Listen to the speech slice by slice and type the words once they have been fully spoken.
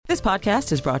This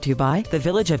podcast is brought to you by the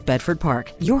Village of Bedford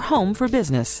Park, your home for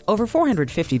business. Over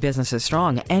 450 businesses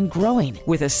strong and growing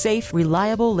with a safe,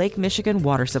 reliable Lake Michigan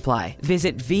water supply.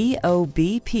 Visit VOBPBiz.com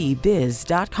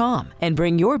and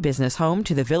bring your business home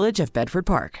to the Village of Bedford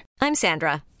Park. I'm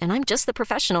Sandra, and I'm just the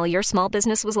professional your small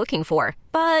business was looking for.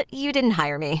 But you didn't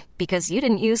hire me because you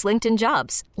didn't use LinkedIn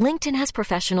Jobs. LinkedIn has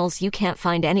professionals you can't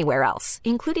find anywhere else,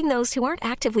 including those who aren't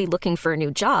actively looking for a new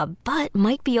job, but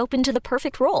might be open to the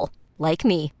perfect role, like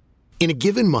me. In a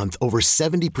given month, over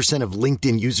 70% of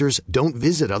LinkedIn users don't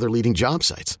visit other leading job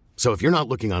sites. So if you're not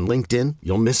looking on LinkedIn,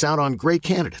 you'll miss out on great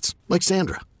candidates like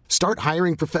Sandra. Start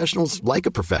hiring professionals like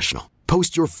a professional.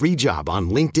 Post your free job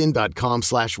on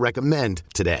linkedin.com/recommend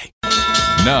today.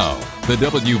 Now, the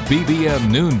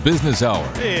WBBM Noon Business Hour.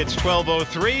 It's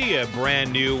 12:03, a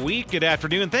brand new week. Good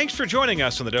afternoon. Thanks for joining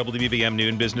us on the WBBM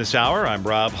Noon Business Hour. I'm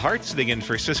Rob Hart, sitting in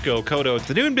for Cisco Cotto. It's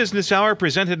the Noon Business Hour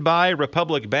presented by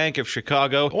Republic Bank of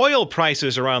Chicago. Oil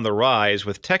prices are on the rise,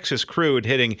 with Texas crude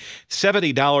hitting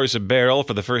 $70 a barrel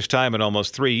for the first time in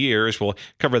almost 3 years. We'll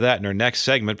cover that in our next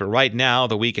segment. But right now,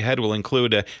 the week ahead will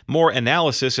include more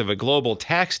analysis of a global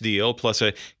tax deal, plus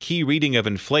a key reading of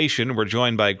inflation. We're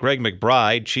joined by Greg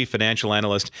McBride, Chief Financial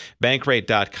Analyst,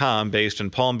 Bankrate.com, based in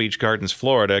Palm Beach Gardens,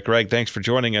 Florida. Greg, thanks for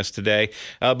joining us today.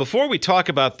 Before we talk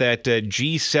about that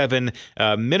G7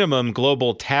 minimum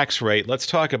global tax rate, let's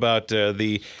talk about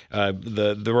the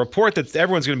report that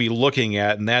everyone's going to be looking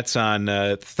at, and that's on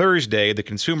Thursday, the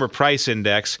Consumer Price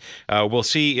Index. We'll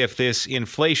see if this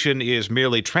inflation is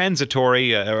merely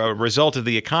transitory, a result of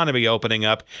the economy opening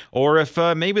up, or if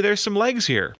maybe there's some legs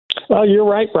here. Well, you're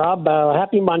right, Rob.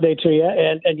 Happy Monday to you.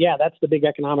 And yeah, that's the big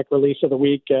economic release of the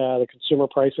week, the Consumer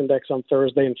Price Index on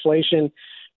Thursday. Inflation,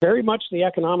 very much the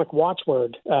economic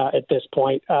watchword at this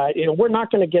point. We're not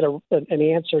going to get an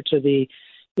answer to the,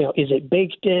 is it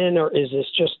baked in or is this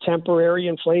just temporary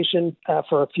inflation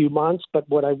for a few months? But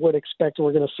what I would expect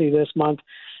we're going to see this month,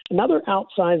 another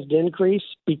outsized increase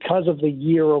because of the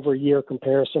year-over-year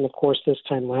comparison. Of course, this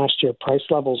time last year, price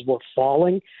levels were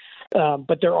falling.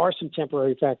 But there are some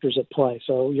temporary factors at play.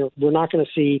 So we're not going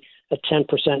to see a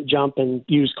 10% jump in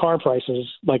used car prices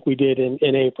like we did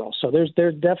in April. So there's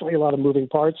definitely a lot of moving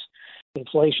parts.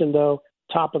 Inflation, though,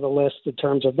 top of the list in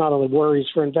terms of not only worries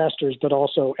for investors, but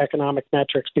also economic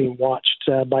metrics being watched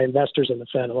by investors and the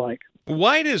Fed alike.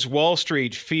 Why does Wall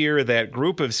Street fear that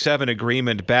Group of Seven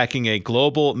agreement backing a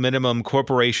global minimum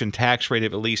corporation tax rate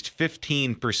of at least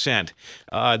 15%?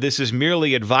 This is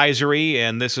merely advisory,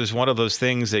 and this is one of those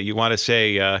things that you want to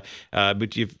say,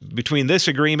 between this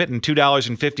agreement and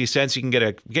 $2.50, you can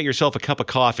get yourself a cup of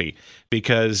coffee,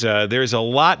 because there's a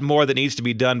lot more that needs to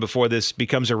be done before this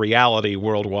becomes a reality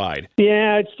worldwide.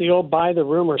 Yeah, it's the old buy the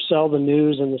rumor, sell the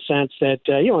news, in the sense that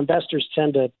investors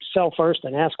tend to sell first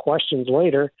and ask questions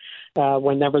later.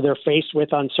 Whenever they're faced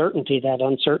with uncertainty, that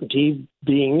uncertainty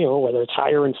being, whether it's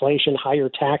higher inflation, higher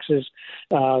taxes,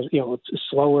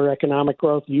 slower economic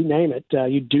growth, you name it,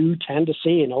 you do tend to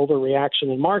see an overreaction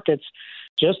in markets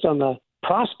just on the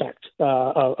prospect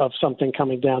of something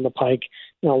coming down the pike.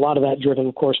 A lot of that driven,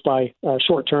 of course, by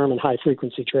short-term and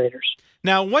high-frequency traders.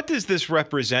 Now, what does this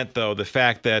represent, though, the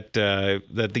fact that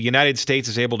that the United States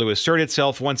is able to assert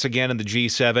itself once again in the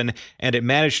G7, and it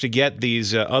managed to get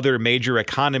these other major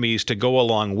economies to go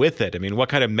along with it? I mean, what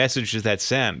kind of message does that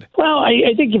send? Well,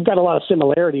 I think you've got a lot of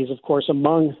similarities, of course,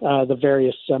 among the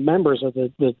various members of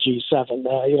the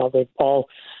G7. They've all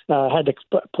had to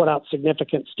put out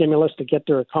significant stimulus to get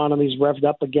their economies revved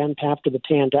up again after the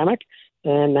pandemic.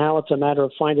 And now it's a matter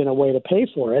of finding a way to pay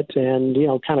for it and,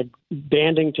 kind of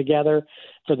banding together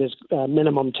for this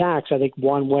minimum tax. I think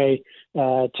one way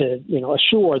to,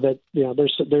 assure that,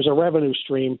 there's a revenue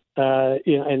stream,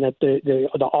 and that the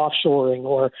offshoring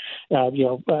or,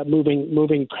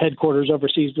 moving headquarters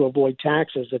overseas to avoid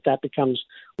taxes, that becomes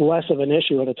less of an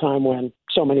issue at a time when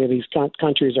so many of these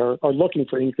countries are looking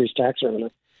for increased tax revenue.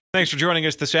 Thanks for joining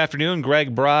us this afternoon.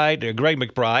 Greg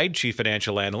McBride, Chief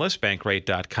Financial Analyst,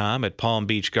 Bankrate.com at Palm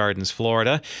Beach Gardens,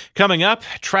 Florida. Coming up,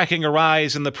 tracking a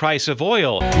rise in the price of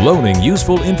oil. Loaning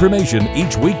useful information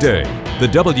each weekday. The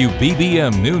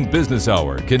WBBM Noon Business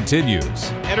Hour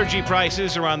continues. Energy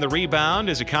prices are on the rebound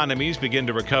as economies begin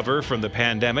to recover from the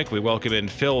pandemic. We welcome in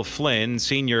Phil Flynn,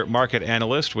 Senior Market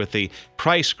Analyst with the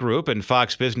Price Group and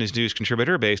Fox Business News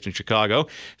contributor based in Chicago.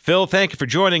 Phil, thank you for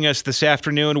joining us this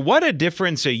afternoon. What a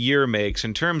difference a year makes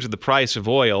in terms of the price of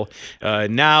oil.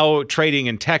 Now trading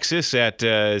in Texas at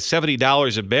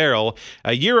 $70 a barrel.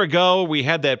 A year ago, we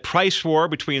had that price war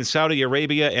between Saudi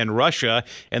Arabia and Russia,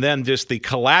 and then just the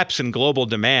collapse in global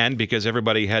demand because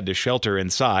everybody had to shelter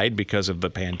inside because of the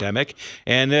pandemic.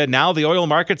 And now the oil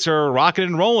markets are rocking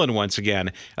and rolling once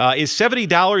again. Is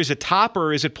 $70 a top,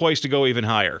 or is it poised to go even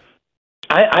higher?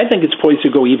 I think it's poised to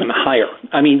go even higher.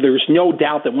 I mean, there's no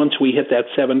doubt that once we hit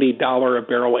that $70 a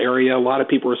barrel area, a lot of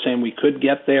people were saying we could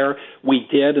get there. We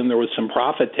did, and there was some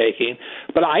profit taking.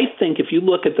 But I think if you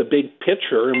look at the big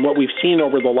picture and what we've seen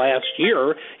over the last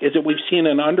year is that we've seen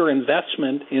an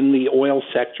underinvestment in the oil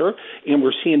sector, and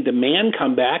we're seeing demand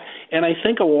come back. And I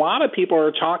think a lot of people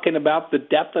are talking about the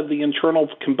death of the internal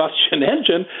combustion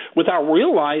engine without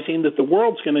realizing that the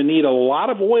world's going to need a lot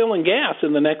of oil and gas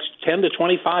in the next 10 to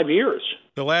 25 years.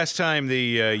 The last time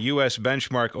the U.S.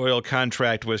 benchmark oil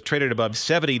contract was traded above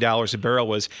 $70 a barrel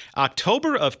was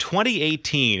October of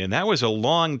 2018, and that was a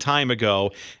long time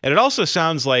ago. And it also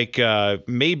sounds like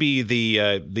maybe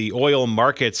the oil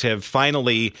markets have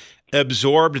finally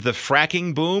absorbed the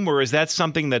fracking boom, or is that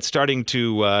something that's starting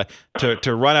to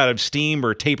run out of steam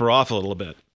or taper off a little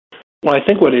bit? Well, I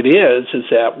think what it is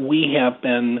that we have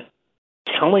been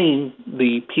telling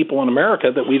the people in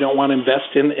America that we don't want to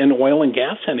invest in oil and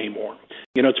gas anymore.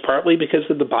 You know, it's partly because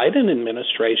of the Biden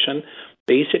administration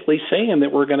basically saying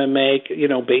that we're going to make,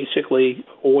 basically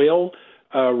oil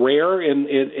rare and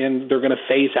they're going to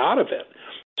phase out of it.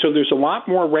 So there's a lot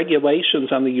more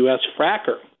regulations on the U.S.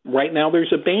 fracker. Right now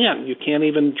there's a ban. You can't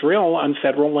even drill on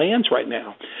federal lands right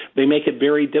now. They make it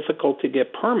very difficult to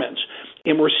get permits.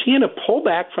 And we're seeing a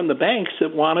pullback from the banks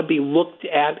that want to be looked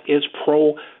at as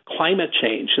pro-climate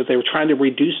change, that they were trying to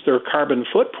reduce their carbon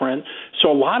footprint. So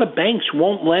a lot of banks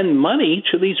won't lend money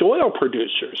to these oil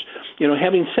producers.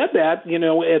 Having said that,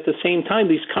 at the same time,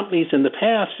 these companies in the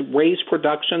past raised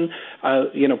production,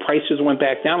 prices went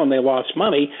back down and they lost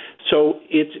money. So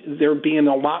they're being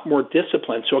a lot more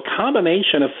disciplined. So a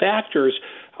combination of factors.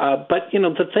 But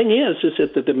the thing is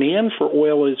that the demand for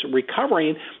oil is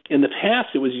recovering. In the past,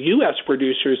 it was U.S.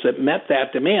 producers that met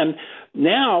that demand.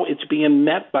 Now it's being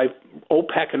met by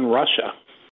OPEC and Russia.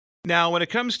 Now, when it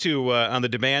comes to on the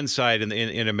demand side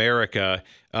in America,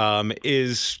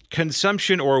 is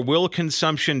consumption or will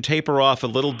consumption taper off a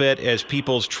little bit as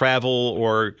people's travel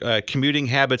or commuting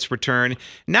habits return?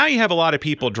 Now you have a lot of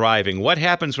people driving. What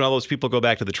happens when all those people go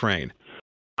back to the train?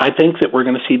 I think that we're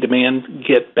going to see demand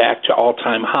get back to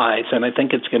all-time highs, and I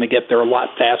think it's going to get there a lot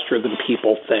faster than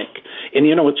people think. And,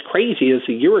 what's crazy is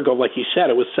a year ago, like you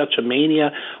said, it was such a mania.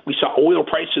 We saw oil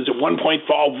prices at one point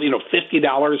fall,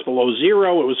 $50 below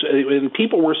zero. And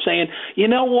people were saying, you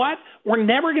know what? We're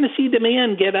never going to see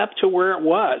demand get up to where it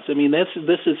was. I mean, this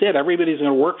is it. Everybody's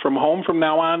going to work from home from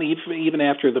now on, even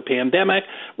after the pandemic.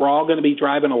 We're all going to be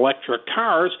driving electric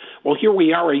cars. Well, here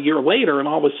we are a year later, and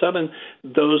all of a sudden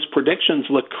those predictions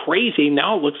look crazy.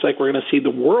 Now it looks like we're going to see the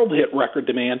world hit record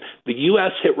demand, the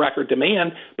U.S. hit record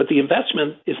demand, but the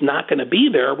investment is not going to be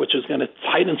there, which is going to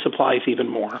tighten supplies even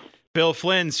more. Bill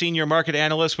Flynn, Senior Market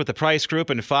Analyst with the Price Group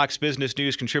and Fox Business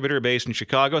News contributor based in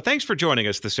Chicago. Thanks for joining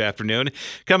us this afternoon.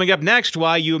 Coming up next,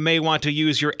 why you may want to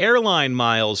use your airline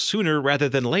miles sooner rather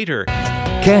than later.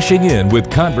 Cashing in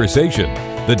with conversation.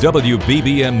 The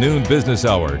WBBM Noon Business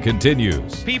Hour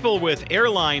continues. People with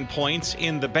airline points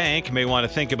in the bank may want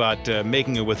to think about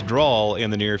making a withdrawal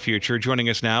in the near future. Joining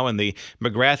us now in the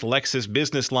McGrath Lexus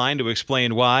business line to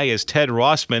explain why is Ted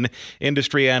Rossman,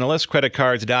 industry analyst,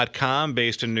 creditcards.com,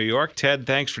 based in New York. Ted,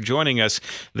 thanks for joining us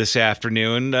this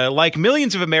afternoon. Like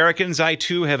millions of Americans, I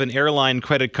too have an airline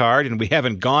credit card, and we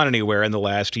haven't gone anywhere in the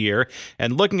last year.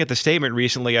 And looking at the statement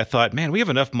recently, I thought, man, we have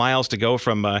enough miles to go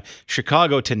from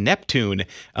Chicago to Neptune.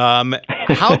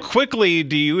 How quickly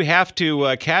do you have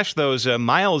to cash those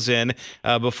miles in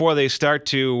before they start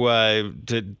to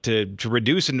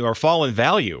reduce or fall in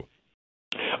value?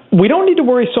 We don't need to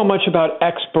worry so much about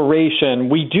expiration.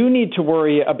 We do need to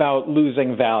worry about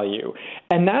losing value.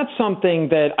 And that's something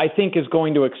that I think is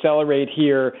going to accelerate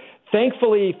here.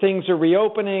 Thankfully, things are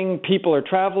reopening. People are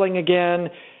traveling again.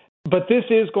 But this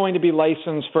is going to be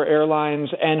licensed for airlines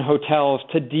and hotels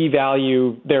to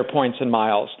devalue their points and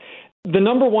miles. The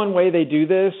number one way they do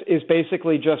this is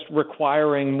basically just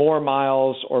requiring more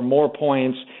miles or more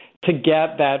points to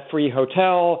get that free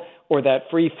hotel or that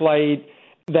free flight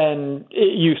than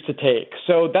it used to take.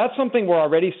 So that's something we're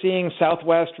already seeing.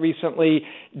 Southwest recently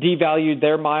devalued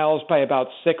their miles by about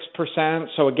 6%.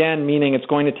 So again, meaning it's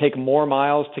going to take more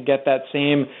miles to get that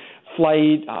same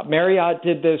flight. Marriott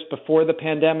did this before the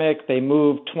pandemic. They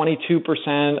moved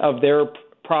 22% of their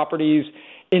properties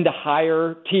into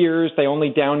higher tiers. They only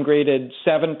downgraded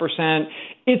 7%.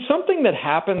 It's something that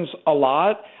happens a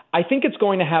lot. I think it's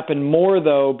going to happen more,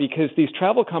 though, because these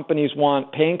travel companies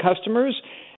want paying customers.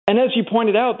 And as you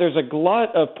pointed out, there's a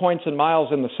glut of points and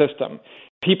miles in the system.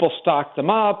 People stock them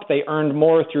up. They earned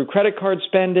more through credit card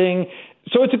spending.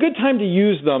 So it's a good time to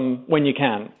use them when you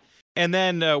can. And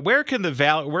then where can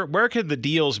the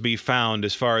deals be found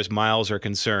as far as miles are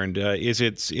concerned? Is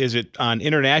it on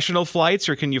international flights,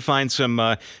 or can you find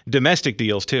some domestic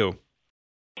deals too?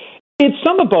 It's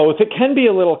some of both. It can be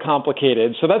a little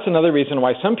complicated. So that's another reason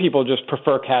why some people just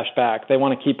prefer cash back. They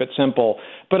want to keep it simple.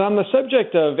 But on the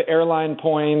subject of airline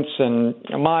points and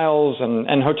miles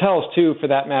and hotels too, for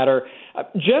that matter,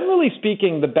 generally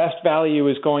speaking, the best value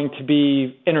is going to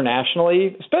be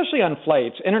internationally, especially on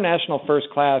flights. International first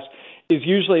class is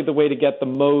usually the way to get the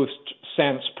most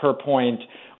cents per point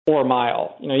or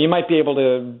mile. You know, you might be able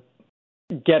to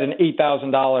get an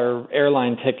 $8,000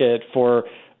 airline ticket for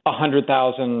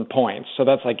 100,000 points. So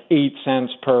that's like 8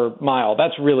 cents per mile.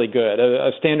 That's really good.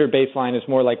 A standard baseline is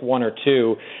more like 1 or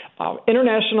 2.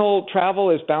 International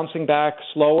travel is bouncing back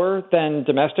slower than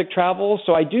domestic travel.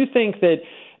 So I do think that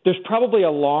there's probably a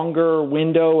longer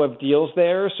window of deals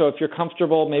there. So if you're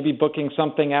comfortable maybe booking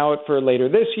something out for later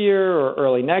this year or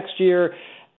early next year,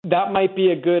 that might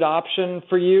be a good option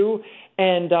for you.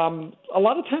 And a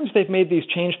lot of times they've made these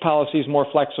change policies more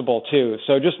flexible, too.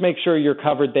 So just make sure you're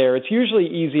covered there. It's usually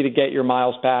easy to get your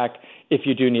miles back if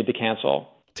you do need to cancel.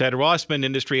 Ted Rossman,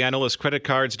 industry analyst,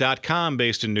 creditcards.com,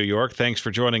 based in New York. Thanks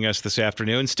for joining us this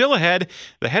afternoon. Still ahead,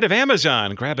 the head of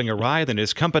Amazon grabbing a ride in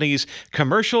his company's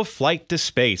commercial flight to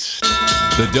space.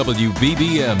 The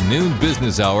WBBM Noon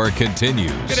Business Hour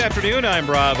continues. Good afternoon. I'm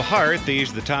Rob Hart.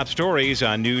 These are the top stories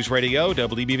on News Radio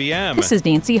WBBM. This is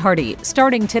Nancy Hardy.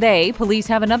 Starting today, police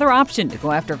have another option to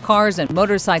go after cars and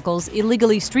motorcycles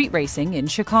illegally street racing in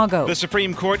Chicago. The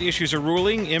Supreme Court issues a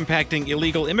ruling impacting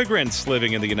illegal immigrants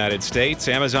living in the United States.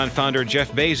 Amazon founder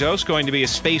Jeff Bezos going to be a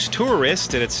space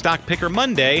tourist at its Stock Picker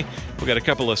Monday. We've got a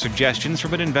couple of suggestions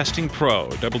from an investing pro.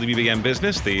 WBBM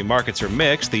Business, the markets are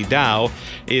mixed. The Dow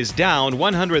is down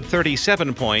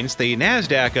 137 points. The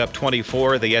NASDAQ up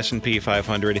 24. The S&P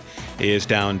 500 is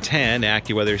down 10.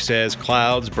 AccuWeather says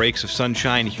clouds, breaks of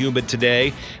sunshine, humid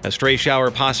today. A stray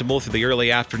shower possible through the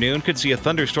early afternoon. Could see a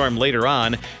thunderstorm later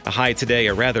on. A high today,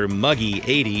 a rather muggy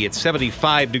 80. It's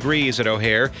 75 degrees at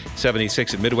O'Hare,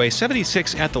 76 at Midway,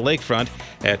 76 at the lakefront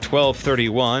at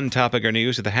 12:31. Topic our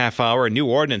news at the half hour. A new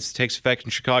ordinance that takes effect in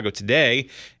Chicago today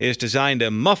is designed to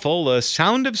muffle the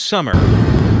sound of summer.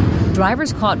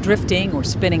 Drivers caught drifting or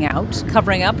spinning out,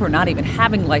 covering up or not even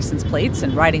having license plates,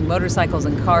 and riding motorcycles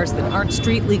and cars that aren't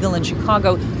street legal in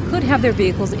Chicago could have their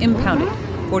vehicles impounded.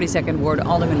 42nd Ward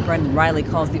Alderman Brendan Riley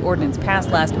calls the ordinance passed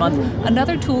last month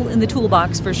another tool in the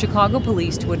toolbox for Chicago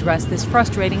police to address this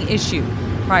frustrating issue.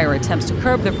 Prior attempts to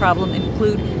curb the problem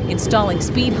include installing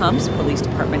speed humps, police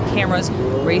department cameras,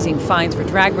 raising fines for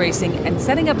drag racing, and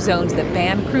setting up zones that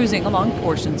ban cruising along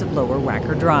portions of Lower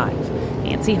Wacker Drive.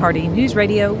 Nancy Hardy, News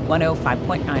Radio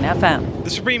 105.9 FM. The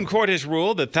Supreme Court has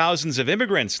ruled that thousands of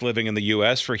immigrants living in the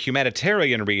U.S. for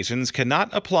humanitarian reasons cannot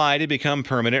apply to become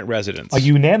permanent residents. A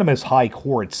unanimous high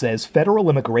court says federal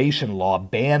immigration law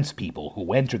bans people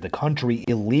who enter the country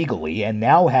illegally and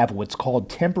now have what's called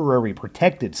temporary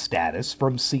protected status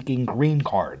from seeking green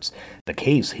cards. The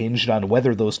case hinged on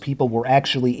whether those people were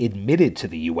actually admitted to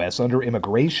the U.S. under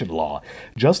immigration law.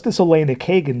 Justice Elena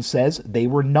Kagan says they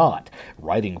were not,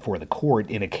 writing for the court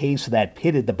in a case that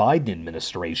pitted the Biden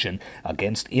administration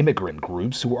against immigrant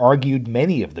groups who argued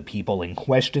many of the people in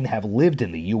question have lived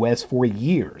in the U.S. for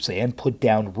years and put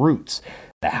down roots.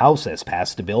 The House has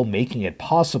passed a bill making it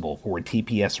possible for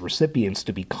TPS recipients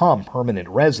to become permanent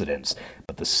residents,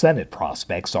 but the Senate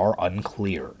prospects are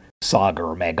unclear.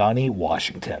 Sagar Meghani,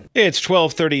 Washington. It's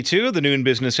 12:32. The Noon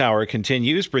Business Hour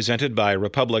continues, presented by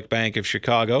Republic Bank of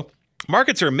Chicago.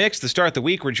 Markets are mixed to start the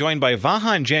week. We're joined by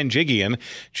Vahan Janjigian,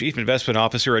 Chief Investment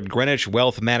Officer at Greenwich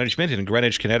Wealth Management in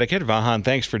Greenwich, Connecticut. Vahan,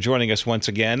 thanks for joining us once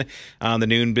again on the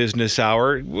Noon Business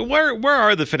Hour. Where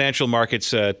are the financial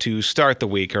markets to start the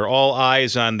week? Are all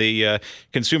eyes on the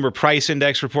Consumer Price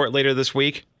Index report later this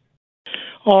week?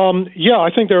 Yeah, I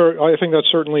think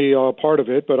that's certainly part of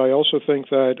it, but I also think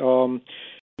that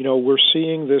we're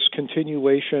seeing this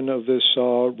continuation of this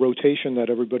rotation that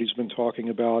everybody's been talking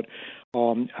about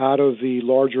out of the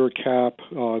larger cap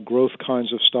growth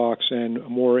kinds of stocks and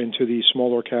more into the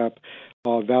smaller cap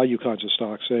value kinds of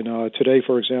stocks. And today,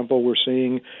 for example, we're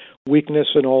seeing weakness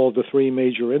in all of the three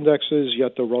major indexes,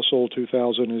 yet the Russell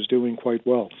 2000 is doing quite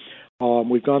well.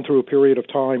 We've gone through a period of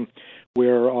time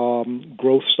where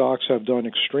growth stocks have done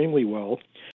extremely well,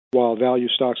 while value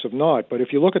stocks have not. But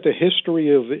if you look at the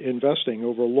history of investing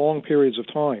over long periods of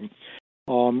time,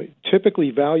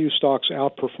 typically value stocks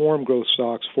outperform growth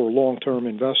stocks for long-term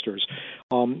investors.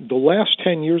 The last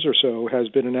 10 years or so has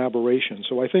been an aberration.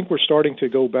 So I think we're starting to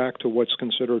go back to what's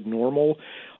considered normal.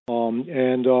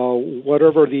 And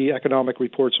whatever the economic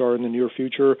reports are in the near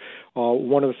future,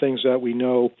 one of the things that we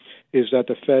know is that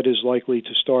the Fed is likely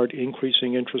to start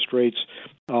increasing interest rates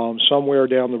somewhere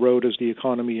down the road as the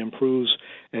economy improves,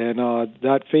 and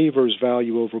that favors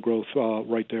value over growth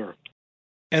right there.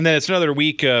 And then it's another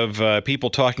week of people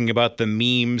talking about the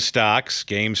meme stocks,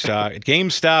 GameStop,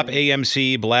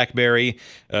 AMC, BlackBerry,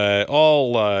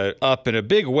 all up in a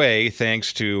big way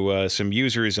thanks to some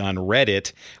users on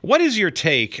Reddit. What is your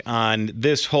take on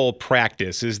this whole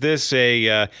practice? Is this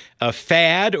a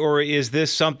fad, or is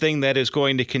this something that is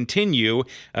going to continue,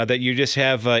 that you just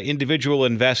have individual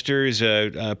investors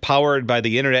powered by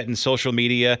the internet and social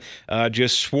media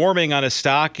just swarming on a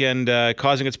stock and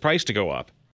causing its price to go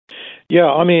up? Yeah,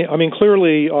 I mean,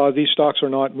 clearly these stocks are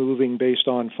not moving based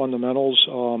on fundamentals.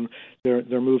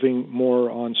 They're moving more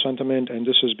on sentiment, and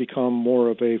this has become more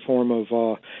of a form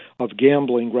of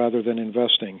gambling rather than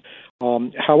investing.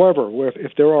 However,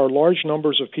 if there are large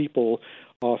numbers of people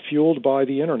fueled by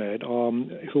the internet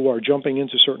who are jumping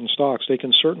into certain stocks, they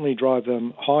can certainly drive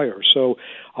them higher. So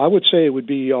I would say it would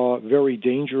be very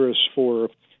dangerous for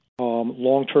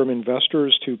long-term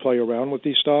investors to play around with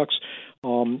these stocks.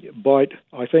 But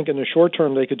I think in the short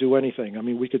term, they could do anything. I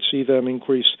mean, we could see them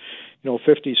increase,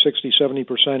 50, 60,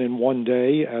 70% in one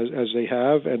day as they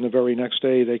have, and the very next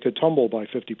day they could tumble by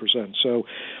 50%. So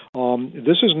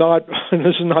this is not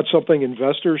something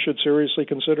investors should seriously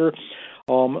consider.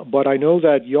 But I know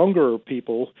that younger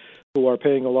people who are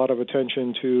paying a lot of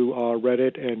attention to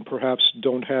Reddit and perhaps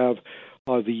don't have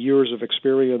the years of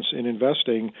experience in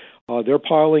investing, they're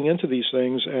piling into these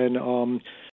things, and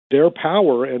their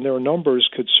power and their numbers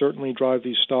could certainly drive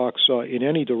these stocks in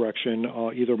any direction,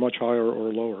 either much higher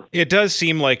or lower. It does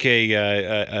seem like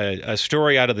a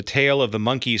story out of the tale of the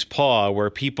monkey's paw, where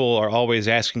people are always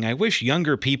asking, I wish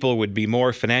younger people would be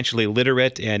more financially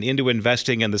literate and into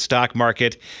investing in the stock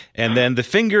market. And then the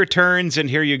finger turns, and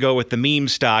here you go with the meme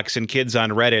stocks and kids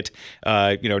on Reddit,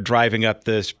 driving up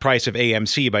the price of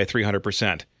AMC by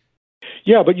 300%.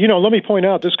 Yeah, but, let me point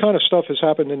out, this kind of stuff has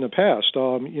happened in the past.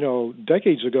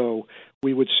 Decades ago,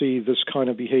 we would see this kind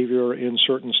of behavior in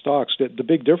certain stocks. The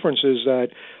big difference is that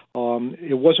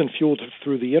it wasn't fueled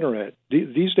through the internet.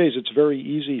 These days, it's very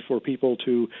easy for people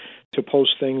to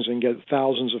post things and get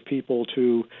thousands of people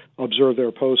to observe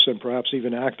their posts and perhaps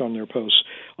even act on their posts.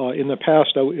 In the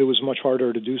past, it was much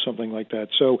harder to do something like that.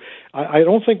 So I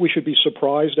don't think we should be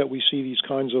surprised that we see these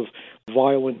kinds of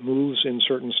violent moves in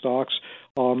certain stocks.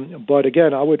 But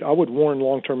again, I would warn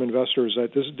long-term investors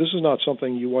that this is not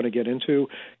something you want to get into.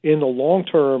 In the long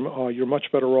term, you're much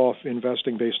better off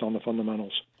investing based on the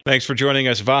fundamentals. Thanks for joining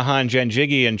us, Vahan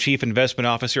Janjigian, Chief Investment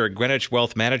Officer at Greenwich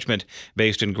Wealth Management,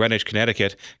 based in Greenwich,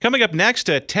 Connecticut. Coming up next,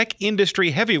 a tech industry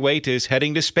heavyweight is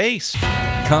heading to space.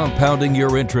 Compounding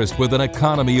your interest with an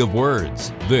economy of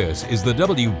words. This is the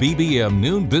WBBM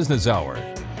Noon Business Hour.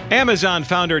 Amazon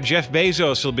founder Jeff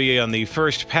Bezos will be on the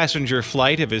first passenger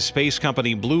flight of his space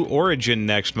company Blue Origin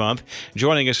next month.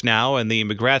 Joining us now in the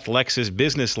McGrath-Lexus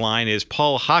business line is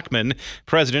Paul Hochman,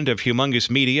 president of Humongous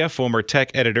Media, former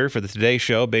tech editor for the Today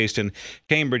Show based in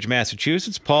Cambridge,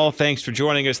 Massachusetts. Paul, thanks for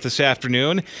joining us this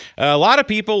afternoon. A lot of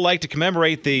people like to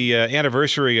commemorate the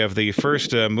anniversary of the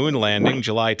first moon landing,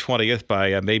 July 20th,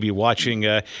 by maybe watching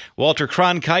Walter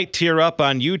Cronkite tear up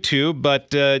on YouTube. But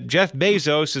Jeff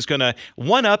Bezos is going to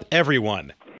one-up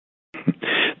everyone.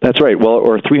 That's right. Well,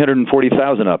 or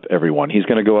 340,000 up everyone. He's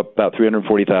going to go up about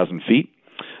 340,000 feet,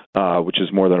 which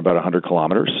is more than about 100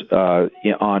 kilometers,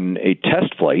 on a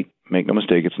test flight. Make no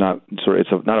mistake, it's not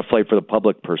a flight for the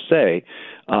public per se,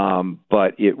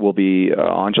 but it will be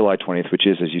on July 20th, which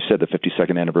is, as you said, the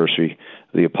 52nd anniversary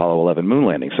of the Apollo 11 moon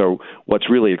landing. So what's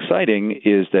really exciting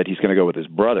is that he's going to go with his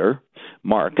brother,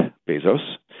 Mark Bezos,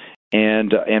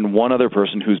 and one other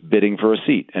person who's bidding for a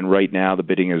seat. And right now the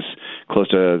bidding is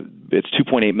it's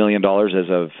 $2.8 million as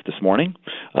of this morning,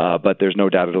 but there's no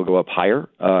doubt it'll go up higher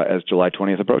as July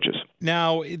 20th approaches.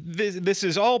 Now, this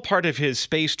is all part of his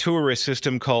space tourist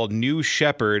system called New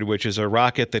Shepard, which is a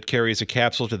rocket that carries a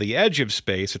capsule to the edge of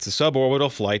space. It's a suborbital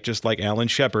flight, just like Alan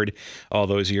Shepard all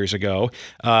those years ago.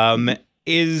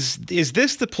 Is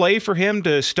this the play for him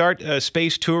to start a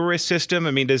space tourist system?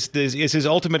 I mean, is his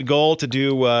ultimate goal to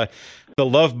do the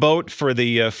Love Boat for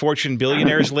the Fortune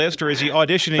billionaires list, or is he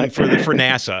auditioning for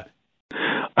NASA?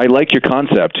 I like your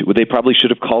concept. They probably should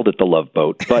have called it the Love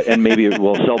Boat, and maybe it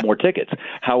will sell more tickets.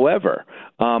 However,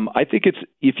 I think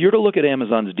if you're to look at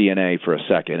Amazon's DNA for a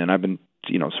second, and I've been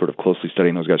sort of closely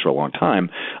studying those guys for a long time.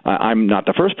 I'm not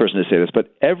the first person to say this,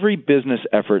 but every business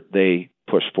effort they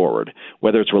push forward,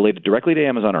 whether it's related directly to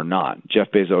Amazon or not,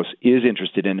 Jeff Bezos is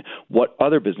interested in what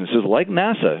other businesses, like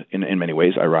NASA in many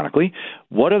ways, ironically,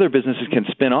 what other businesses can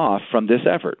spin off from this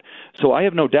effort. So I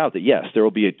have no doubt that, yes, there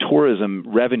will be a tourism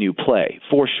revenue play,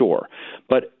 for sure.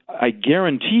 But I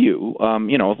guarantee you,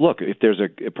 look, if there's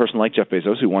a person like Jeff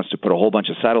Bezos who wants to put a whole bunch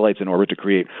of satellites in orbit to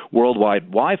create worldwide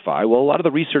Wi-Fi, well, a lot of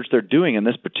the research they're doing in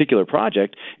this particular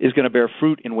project is going to bear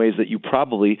fruit in ways that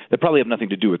probably have nothing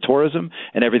to do with tourism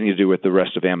and everything to do with the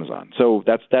rest of Amazon. So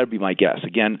that would be my guess.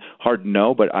 Again, hard to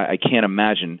know, but I can't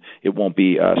imagine it won't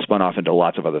be spun off into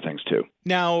lots of other things too.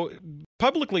 Now,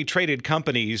 publicly traded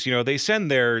companies, they send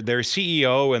their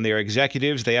CEO and their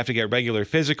executives, they have to get regular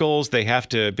physicals, they have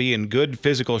to be in good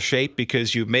physical shape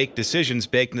because you make decisions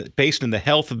based on the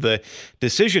health of the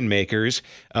decision makers.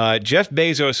 Jeff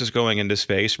Bezos is going into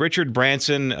space. Richard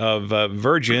Branson of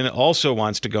Virgin also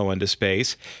wants to go into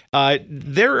space.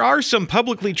 There are some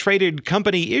publicly traded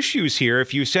company issues here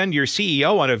if you send your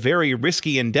CEO on a very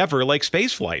risky endeavor like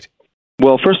spaceflight.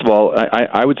 Well, first of all,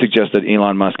 I would suggest that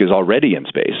Elon Musk is already in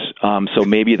space, so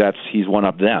maybe he's one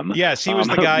up them. Yes, he was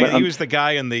the guy. He was the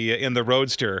guy in the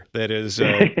Roadster that is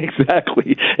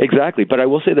exactly. But I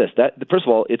will say this: that first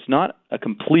of all, it's not a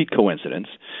complete coincidence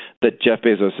that Jeff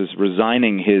Bezos is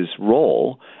resigning his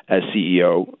role as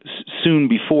CEO soon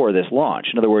before this launch.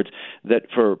 In other words, that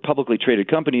for publicly traded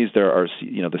companies, there are,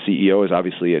 the CEO is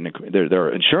obviously, there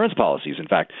are insurance policies, in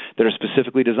fact, that are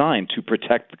specifically designed to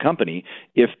protect the company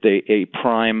if a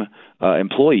prime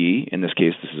employee, in this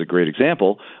case, this is a great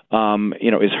example,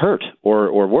 is hurt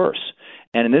or worse.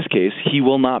 And in this case, he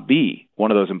will not be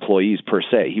one of those employees per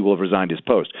se. He will have resigned his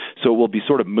post. So it will be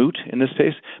sort of moot in this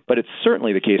case, but it's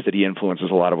certainly the case that he influences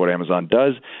a lot of what Amazon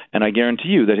does, and I guarantee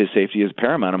you that his safety is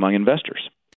paramount among investors.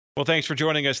 Well, thanks for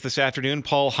joining us this afternoon.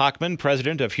 Paul Hochman,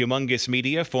 president of Humongous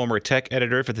Media, former tech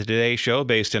editor for The Today Show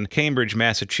based in Cambridge,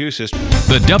 Massachusetts.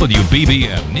 The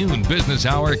WBBM Noon Business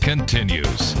Hour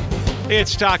continues.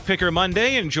 It's Stock Picker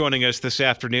Monday, and joining us this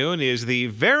afternoon is the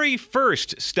very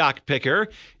first stock picker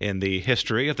in the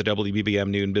history of the WBBM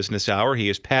Noon Business Hour. He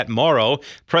is Pat Morrow,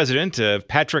 president of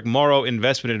Patrick Morrow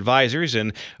Investment Advisors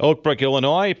in Oak Brook,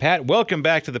 Illinois. Pat, welcome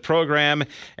back to the program,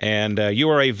 and you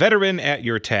are a veteran at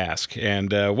your task.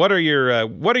 And what are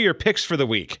your picks for the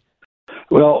week?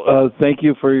 Well, thank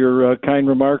you for your kind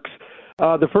remarks.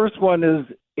 The first one is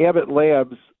Abbott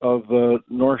Labs of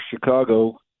North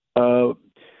Chicago.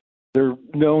 They're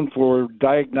known for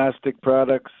diagnostic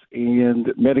products and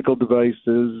medical devices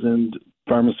and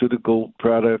pharmaceutical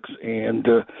products, and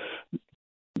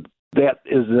that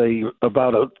is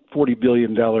about a $40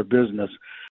 billion business.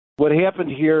 What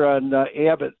happened here on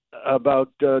Abbott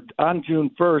on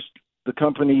June 1st, the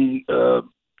company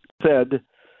said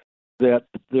that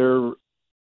their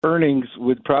earnings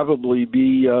would probably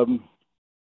be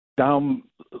down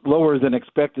lower than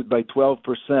expected by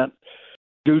 12%.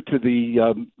 Due to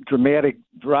the dramatic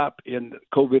drop in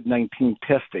COVID-19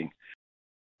 testing.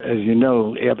 As you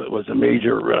know, Abbott is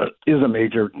a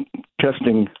major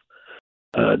testing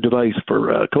device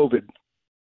for COVID.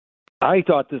 I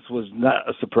thought this was not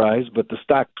a surprise, but the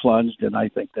stock plunged, and I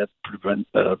think that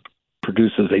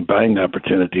produces a buying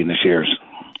opportunity in the shares.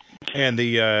 And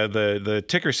the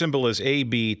ticker symbol is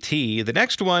ABT. The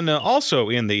next one also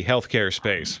in the healthcare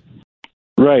space.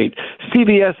 Right.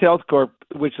 CVS Health Corp,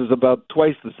 which is about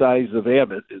twice the size of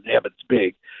Abbott, and Abbott's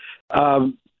big.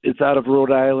 It's out of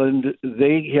Rhode Island.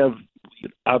 They have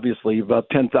obviously about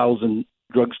 10,000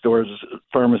 drugstores,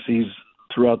 pharmacies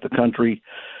throughout the country.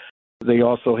 They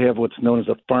also have what's known as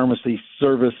a pharmacy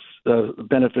service,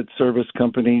 benefit service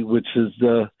company, which is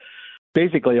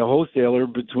basically a wholesaler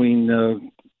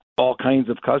between all kinds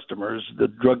of customers, the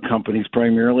drug companies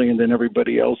primarily, and then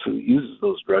everybody else who uses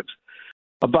those drugs.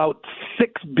 About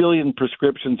 6 billion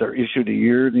prescriptions are issued a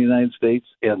year in the United States,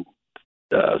 and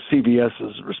CVS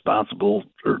is responsible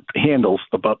or handles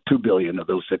about 2 billion of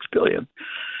those 6 billion.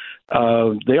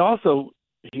 They also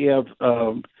have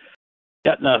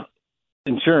Aetna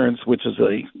Insurance, which is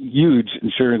a huge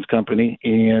insurance company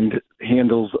and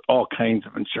handles all kinds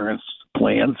of insurance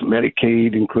plans,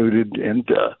 Medicaid included, and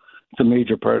it's a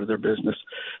major part of their business.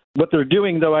 What they're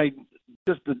doing, though,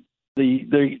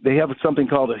 they have something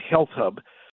called a health hub.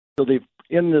 So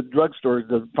in the drugstore,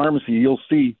 the pharmacy, you'll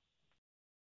see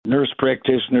nurse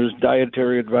practitioners,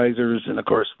 dietary advisors, and of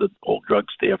course the whole drug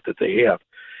staff that they have.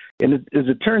 And as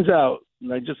it turns out,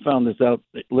 and I just found this out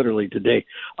literally today,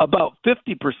 about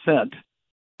 50%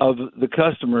 of the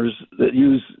customers that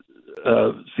use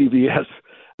CVS,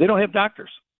 they don't have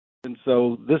doctors. And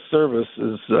so this service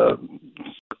is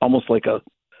almost like a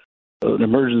an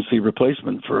emergency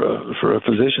replacement for a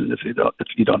physician if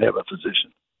you don't have a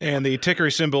physician. And the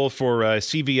ticker symbol for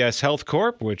CVS Health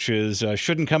Corp, which is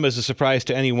shouldn't come as a surprise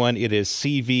to anyone, it is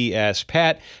CVS.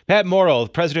 Pat Morrow,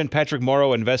 President Patrick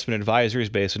Morrow Investment Advisors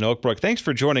based in Oak Brook. Thanks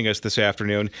for joining us this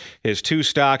afternoon. His two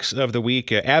stocks of the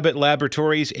week, Abbott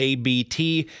Laboratories,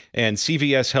 ABT, and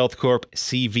CVS Health Corp,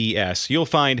 CVS. You'll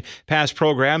find past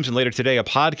programs and later today a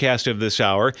podcast of this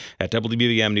hour at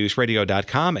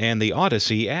WBBMNewsRadio.com and the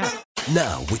Odyssey app.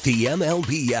 Now, with the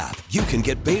MLB app, you can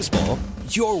get baseball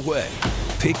your way.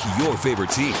 Pick your favorite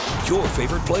team, your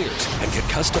favorite players, and get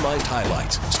customized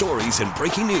highlights, stories, and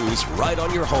breaking news right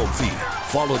on your home feed.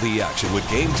 Follow the action with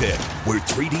Game 10, where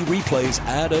 3D replays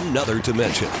add another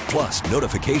dimension. Plus,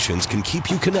 notifications can keep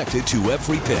you connected to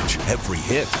every pitch, every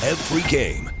hit, every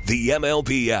game. The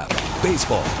MLB app.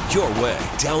 Baseball your way.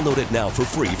 Download it now for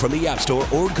free from the App Store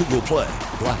or Google Play.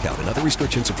 Blackout and other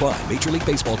restrictions apply. Major League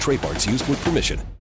Baseball trademarks used with permission.